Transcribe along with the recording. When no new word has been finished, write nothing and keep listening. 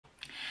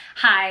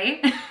Hi.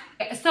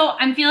 So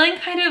I'm feeling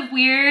kind of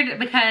weird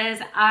because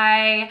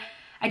I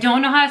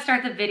don't know how to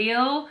start the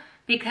video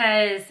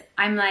because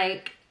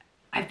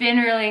I've been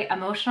really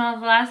emotional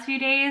the last few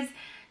days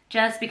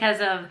just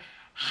because of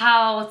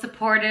how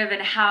supportive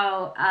and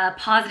how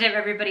positive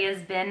everybody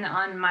has been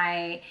on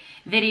my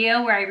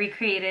video where I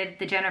recreated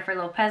the Jennifer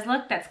Lopez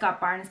look that Scott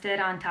Barnes did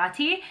on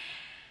Tati.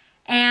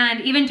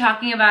 And even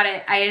talking about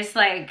it,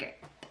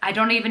 I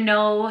don't even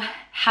know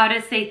how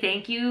to say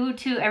thank you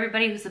to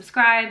everybody who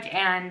subscribed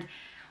and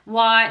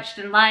watched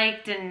and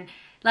liked and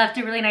left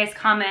a really nice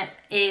comment.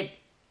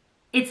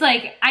 It's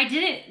like I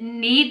didn't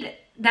need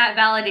that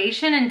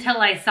validation until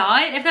I saw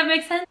it, if that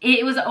makes sense.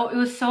 It was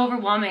so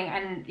overwhelming,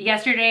 and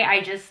yesterday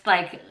I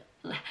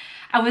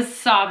was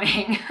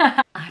sobbing.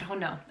 I don't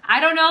know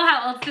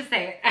how else to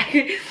say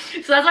it.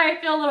 So that's why I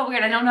feel a little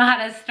weird. I don't know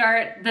how to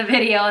start the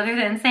video other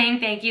than saying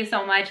thank you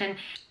so much. And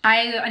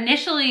I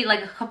initially,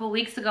 like a couple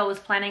weeks ago, was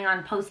planning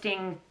on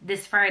posting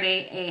this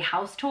Friday a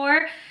house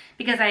tour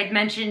because I had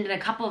mentioned in a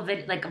couple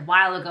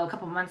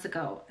months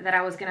ago, that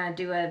I was gonna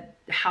do a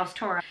house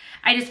tour.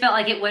 I just felt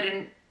like it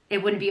wouldn't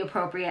be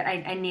appropriate.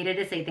 I needed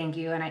to say thank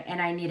you, and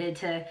I needed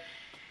to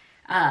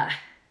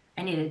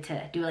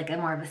do like a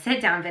more of a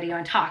sit down video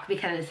and talk,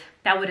 because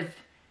that would have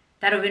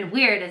been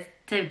weird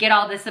to get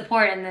all this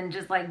support and then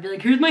just like be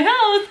like, here's my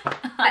house.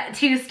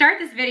 To start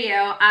this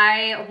video,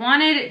 I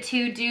wanted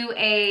to do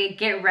a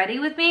get ready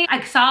with me.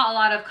 I saw a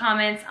lot of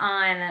comments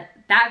on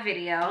that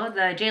video,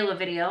 the JLo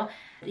video.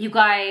 You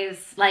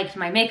guys liked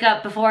my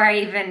makeup before I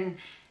even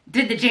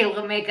did the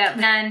JLo makeup,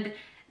 and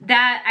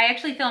that I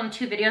actually filmed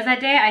 2 videos that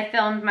day. I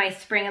filmed my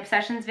Spring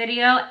Obsessions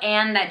video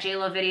and that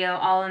JLo video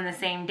all in the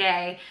same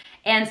day.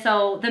 And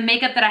so the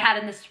makeup that I had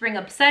in the Spring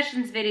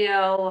Obsessions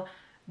video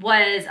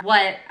was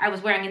what I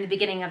was wearing in the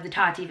beginning of the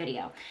Tati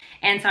video.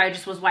 And so I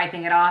just was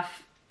wiping it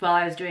off while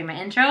I was doing my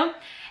intro.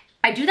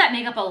 I do that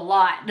makeup a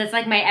lot. That's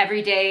like my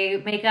everyday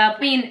makeup. I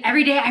mean,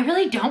 every day I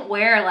really don't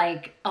wear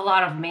like a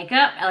lot of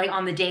makeup like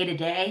on the day to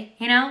day,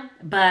 you know?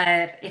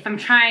 But if I'm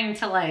trying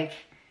to like,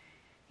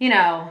 you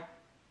know,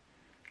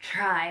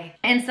 try.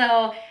 And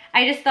so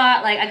I just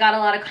thought, like, I got a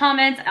lot of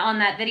comments on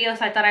that video,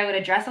 so I thought I would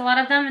address a lot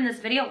of them in this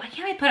video. Why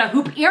can't I put a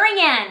hoop earring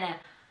in?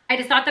 I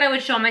just thought that I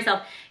would show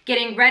myself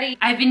getting ready.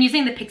 I've been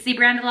using the Pixi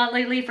brand a lot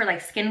lately for like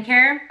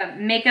skincare.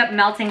 Makeup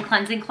melting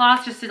cleansing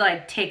cloths just to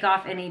like take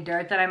off any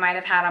dirt that I might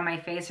have had on my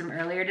face from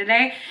earlier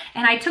today.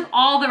 And I took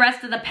all the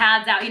rest of the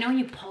pads out. You know when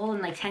you pull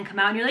and like 10 come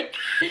out and you're like,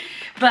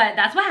 but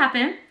that's what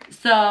happened.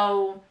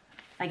 So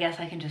I guess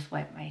I can just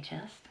wipe my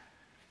chest.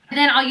 And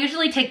then I'll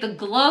usually take the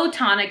Glow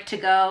tonic to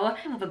go.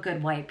 I love a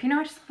good wipe, you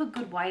know, I just love a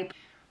good wipe.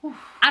 Oof.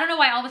 I don't know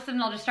why all of a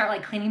sudden I'll just start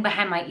like cleaning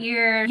behind my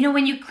ear. You know,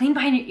 when you clean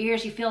behind your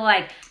ears, you feel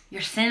like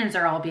your sins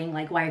are all being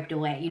like wiped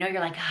away. You know, you're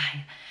like,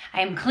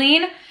 I am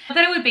clean. I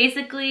thought I would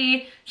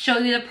basically show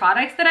you the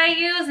products that I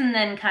use and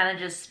then kind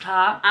of just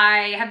stop.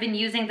 I have been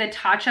using the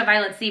Tatcha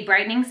Violet C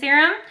Brightening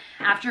Serum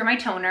after my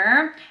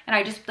toner, and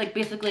I just like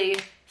basically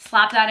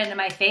slap that into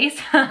my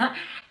face.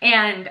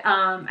 And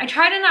I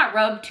try to not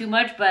rub too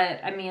much,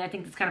 but I mean, I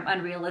think it's kind of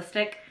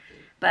unrealistic.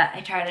 But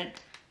I try to,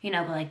 you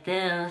know, go like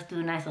this, do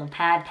a nice little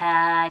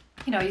pad.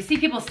 You know, you see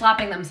people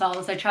slapping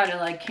themselves. I try to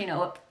like, you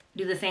know,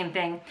 do the same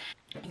thing.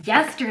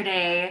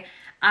 Yesterday,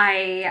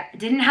 I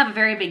didn't have a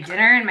very big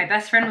dinner and my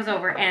best friend was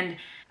over, and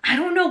I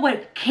don't know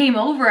what came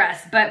over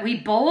us, but we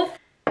both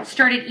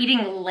started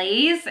eating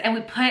Lay's, and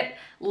we put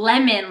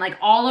lemon like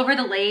all over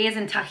the Lay's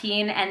and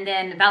tahini and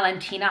then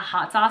Valentina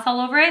hot sauce all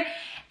over it.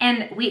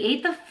 And we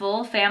ate the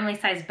full family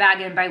size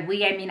bag, and by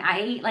we, I mean I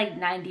ate like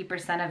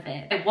 90% of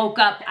it. I woke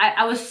up,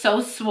 I was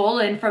so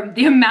swollen from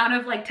the amount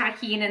of like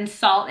tahini and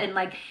salt and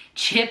like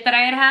chip that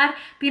I had had.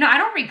 But you know, I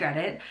don't regret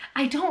it.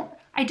 I don't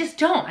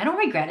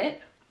regret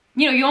it.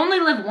 You know, you only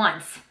live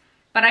once.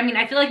 But I mean,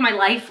 I feel like my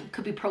life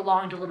could be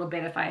prolonged a little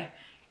bit if I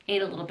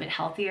ate a little bit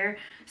healthier.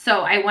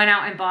 So I went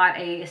out and bought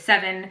a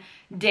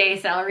 7-day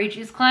celery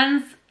juice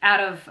cleanse out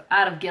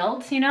of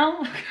guilt, you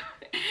know?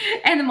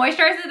 And the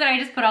moisturizer that I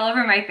just put all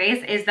over my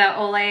face is the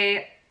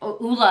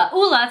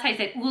that's how you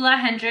say it, Ula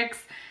Hendrix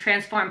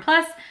Transform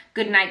Plus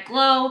Good Night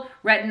Glow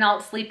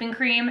Retinol Sleeping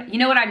Cream. You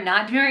know what I'm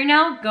not doing right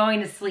now? Going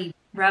to sleep.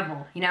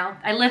 Revel, you know?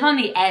 I live on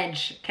the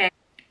edge, okay?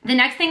 The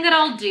next thing that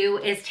I'll do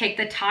is take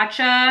the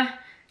Tatcha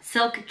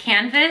Silk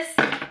Canvas,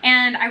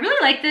 and I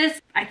really like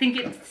this. I think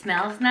it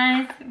smells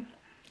nice.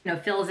 You know,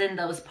 fills in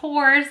those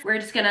pores. We're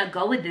just gonna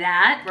go with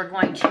that. We're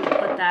going to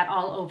put that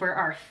all over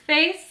our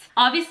face.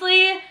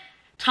 Obviously,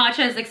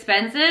 Tatcha is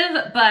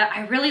expensive, but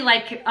I really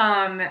like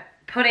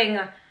putting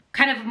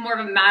kind of more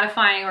of a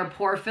mattifying or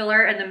pore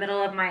filler in the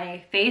middle of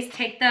my face.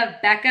 Take the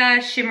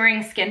Becca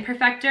Shimmering Skin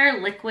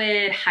Perfector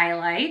Liquid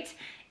Highlight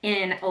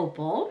in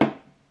Opal,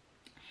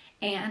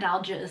 and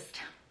I'll just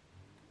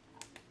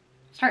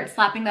start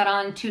slapping that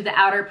on to the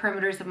outer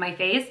perimeters of my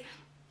face.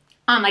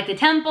 On like the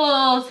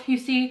temples, you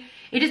see,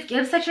 it just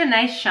gives such a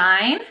nice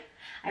shine.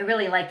 I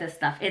really like this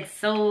stuff. It's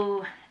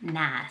so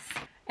nice.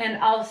 And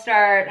I'll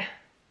start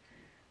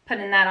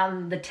putting that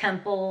on the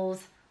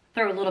temples,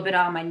 throw a little bit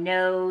on my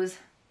nose.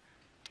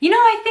 You know,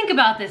 I think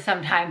about this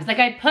sometimes. Like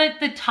I put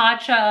the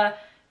Tatcha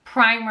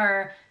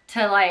primer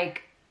to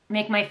like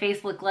make my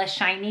face look less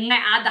shiny. I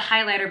add the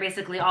highlighter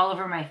basically all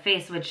over my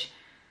face, which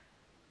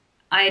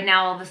I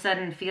now all of a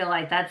sudden feel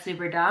like that's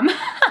super dumb.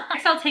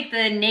 Next, I'll take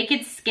the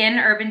Naked Skin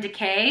Urban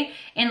Decay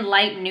in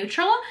Light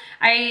Neutral.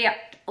 I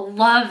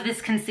love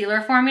this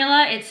concealer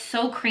formula. It's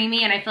so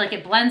creamy and I feel like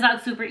it blends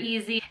out super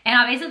easy. And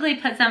I'll basically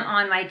put some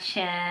on my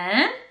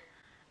chin.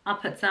 I'll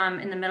put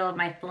some in the middle of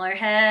my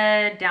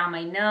forehead, down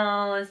my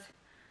nose,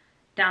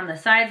 down the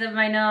sides of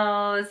my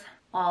nose,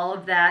 all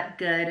of that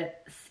good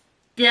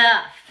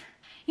stuff.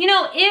 You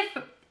know,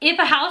 if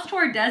a house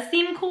tour does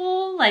seem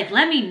cool, like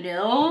let me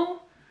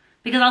know,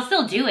 because I'll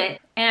still do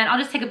it. And I'll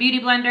just take a beauty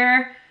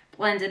blender,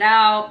 blend it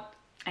out.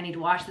 I need to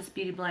wash this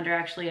beauty blender.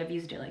 Actually, I've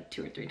used it like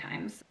 2 or 3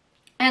 times.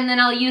 And then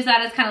I'll use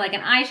that as kind of like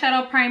an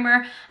eyeshadow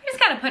primer. I just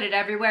gotta put it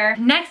everywhere.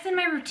 Next in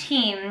my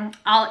routine,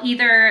 I'll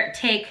either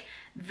take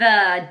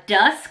the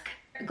Dusk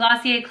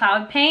Glossier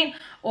Cloud Paint,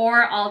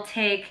 or I'll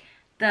take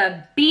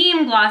the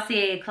Beam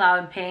Glossier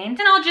Cloud Paint,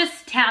 and I'll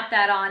just tap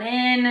that on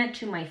in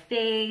to my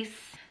face.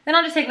 Then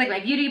I'll just take like my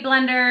beauty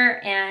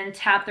blender and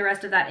tap the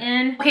rest of that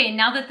in. Okay,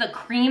 now that the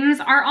creams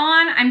are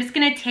on, I'm just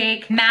gonna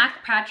take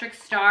MAC Patrick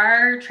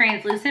Star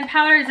Translucent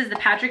Powder. This is the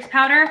Patrick's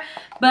powder,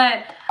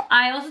 but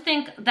I also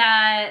think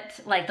that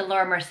like the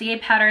Laura Mercier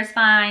powder is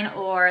fine,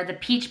 or the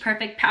Peach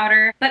Perfect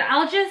powder, but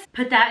I'll just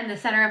put that in the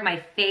center of my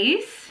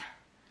face.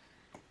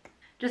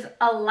 Just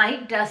a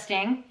light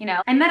dusting, you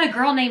know. I met a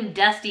girl named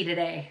Dusty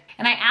today,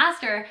 and I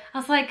asked her, I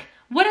was like,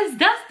 what is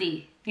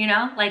Dusty? You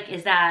know, like,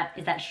 is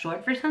that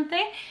short for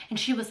something? And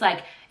she was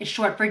like, it's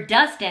short for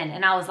Dustin.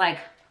 And I was like,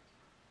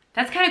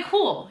 that's kind of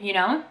cool, you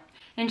know?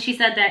 And she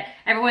said that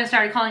everyone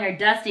started calling her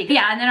Dusty.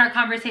 Yeah, and then our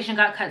conversation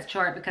got cut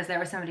short because there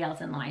was somebody else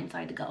in line, so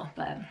I had to go.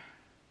 But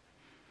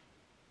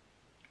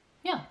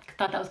yeah,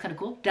 thought that was kind of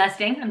cool.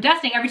 Dusting, I'm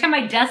dusting. Every time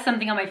I dust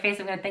something on my face,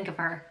 I'm gonna think of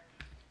her.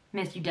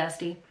 Miss you,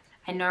 Dusty.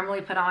 I normally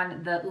put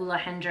on the Ulla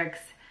Hendrix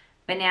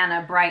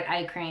Banana Bright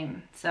Eye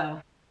Cream,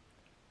 so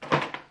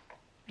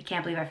I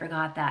can't believe I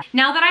forgot that.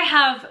 Now that I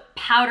have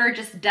powder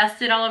just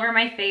dusted all over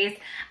my face,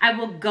 I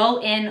will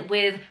go in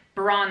with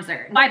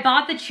bronzer. I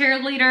bought the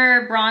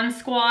Cheerleader Bronze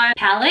Squad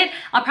palette.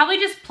 I'll probably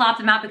just plop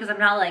them out because I'm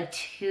not like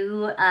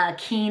too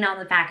keen on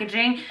the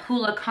packaging.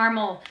 Hoola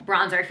Caramel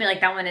Bronzer. I feel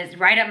like that one is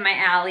right up my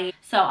alley.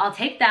 So I'll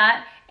take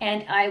that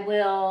and I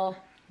will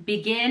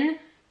begin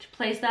to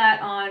place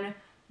that on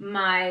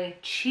my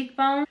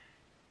cheekbone,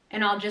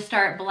 and I'll just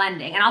start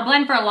blending. And I'll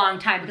blend for a long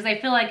time because I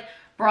feel like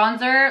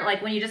bronzer,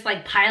 like when you just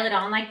like pile it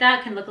on like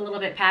that, can look a little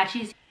bit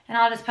patchy. And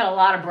I'll just put a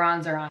lot of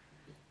bronzer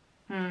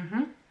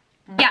on.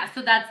 Yeah,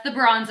 so that's the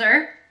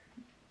bronzer.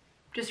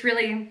 Just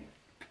really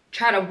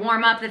try to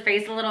warm up the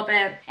face a little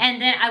bit. And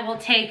then I will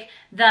take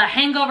the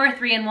Hangover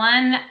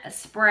 3-in-1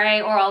 spray,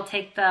 or I'll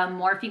take the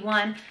Morphe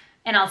one,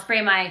 and I'll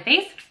spray my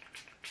face.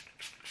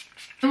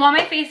 And while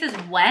my face is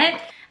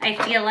wet, I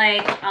feel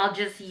like I'll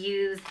just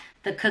use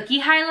the Cookie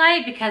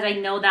highlight because I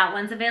know that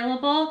one's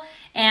available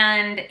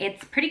and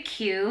it's pretty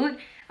cute.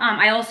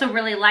 I also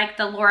really like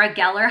the Laura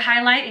Geller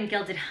highlight in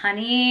Gilded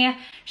Honey.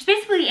 Just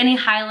basically any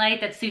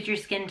highlight that suits your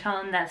skin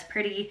tone that's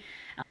pretty.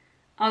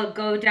 I'll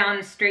go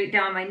down straight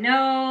down my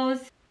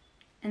nose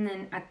and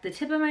then at the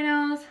tip of my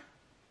nose.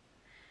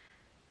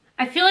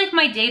 I feel like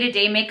my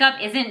day-to-day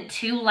makeup isn't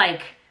too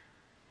like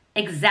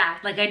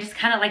exact. Like I just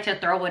kind of like to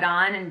throw it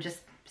on and just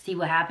see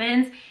what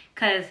happens,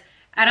 because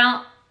I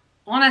don't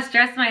want to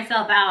stress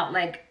myself out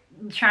like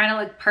trying to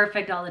look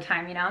perfect all the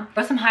time, you know?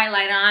 Throw some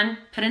highlight on,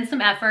 put in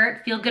some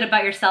effort, feel good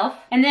about yourself.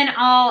 And then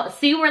I'll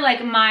see where like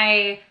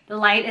the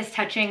light is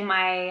touching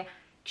my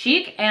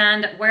cheek,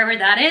 and wherever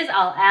that is,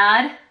 I'll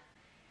add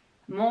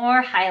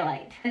more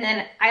highlight. And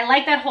then I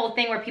like that whole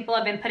thing where people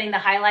have been putting the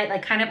highlight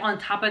like kind of on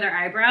top of their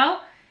eyebrow,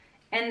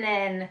 and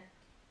then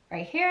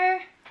right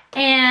here.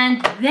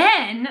 And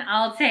then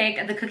I'll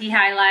take the Cookie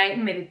highlight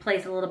and maybe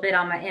place a little bit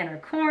on my inner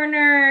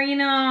corner, you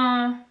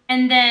know?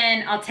 And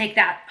then I'll take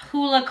that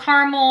Hoola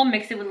Caramel,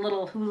 mix it with a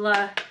little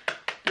Hoola,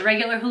 the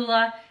regular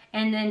Hoola,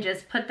 and then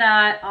just put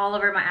that all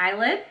over my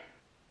eyelid.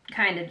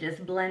 Kind of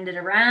just blend it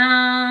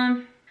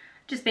around.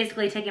 Just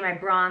basically taking my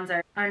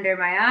bronzer under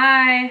my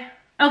eye.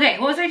 Okay,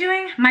 what was I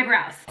doing? My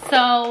brows.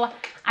 So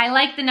I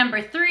like the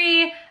number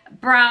 3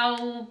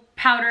 brow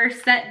powder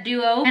set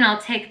duo, and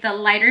I'll take the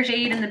lighter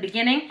shade in the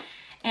beginning,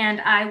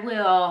 and I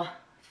will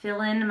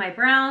fill in my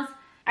brows.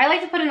 I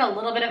like to put in a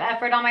little bit of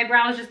effort on my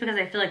brows just because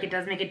I feel like it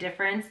does make a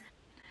difference.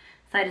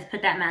 So I just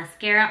put that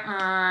mascara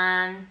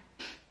on,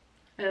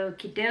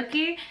 okie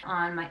dokie,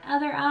 on my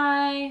other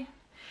eye.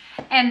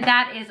 And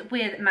that is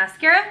with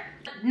mascara.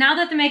 Now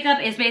that the makeup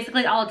is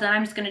basically all done,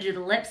 I'm just gonna do the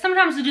lips.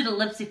 Sometimes I do the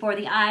lips before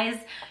the eyes,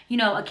 you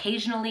know,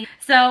 occasionally.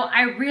 So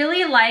I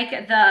really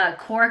like the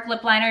Cork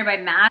lip liner by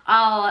MAC.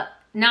 I'll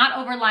not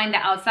overline the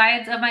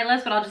outsides of my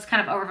lips, but I'll just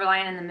kind of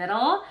overline in the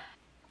middle.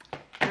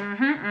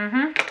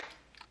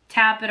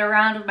 Tap it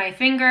around with my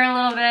finger a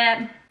little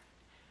bit.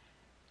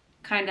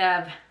 Kind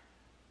of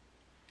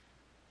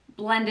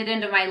blend it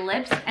into my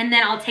lips. And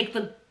then I'll take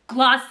the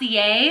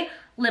Glossier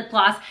Lip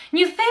Gloss. And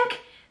you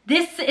think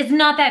This is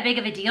not that big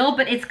of a deal,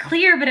 but it's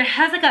clear, but it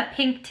has like a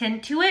pink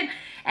tint to it.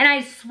 And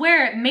I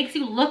swear it makes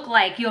you look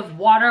like you have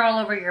water all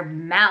over your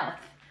mouth,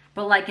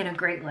 but like in a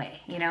great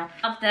way, you know?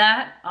 Off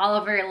that all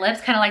over your lips,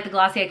 kind of like the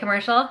Glossier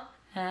commercial.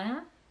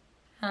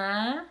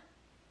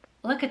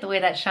 Look at the way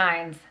that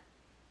shines.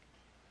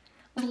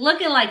 It's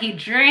looking like you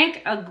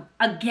drank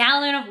a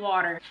gallon of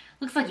water.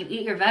 Looks like you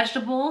eat your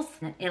vegetables.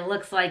 It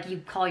looks like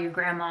you call your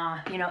grandma.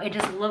 You know, it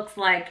just looks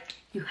like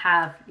you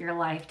have your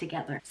life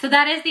together. So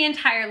that is the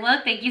entire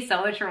look. Thank you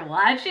so much for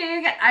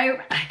watching.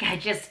 I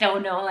just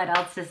don't know what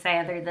else to say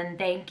other than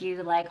thank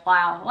you. Like,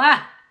 wow,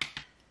 right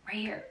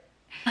here.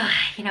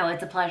 You know,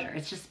 it's a pleasure.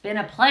 It's just been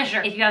a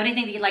pleasure. If you have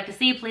anything that you'd like to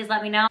see, please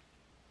let me know.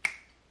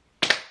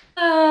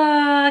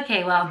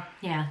 Okay, well,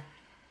 yeah.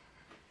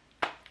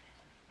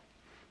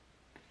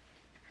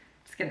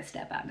 Just gonna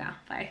step out now.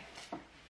 Bye.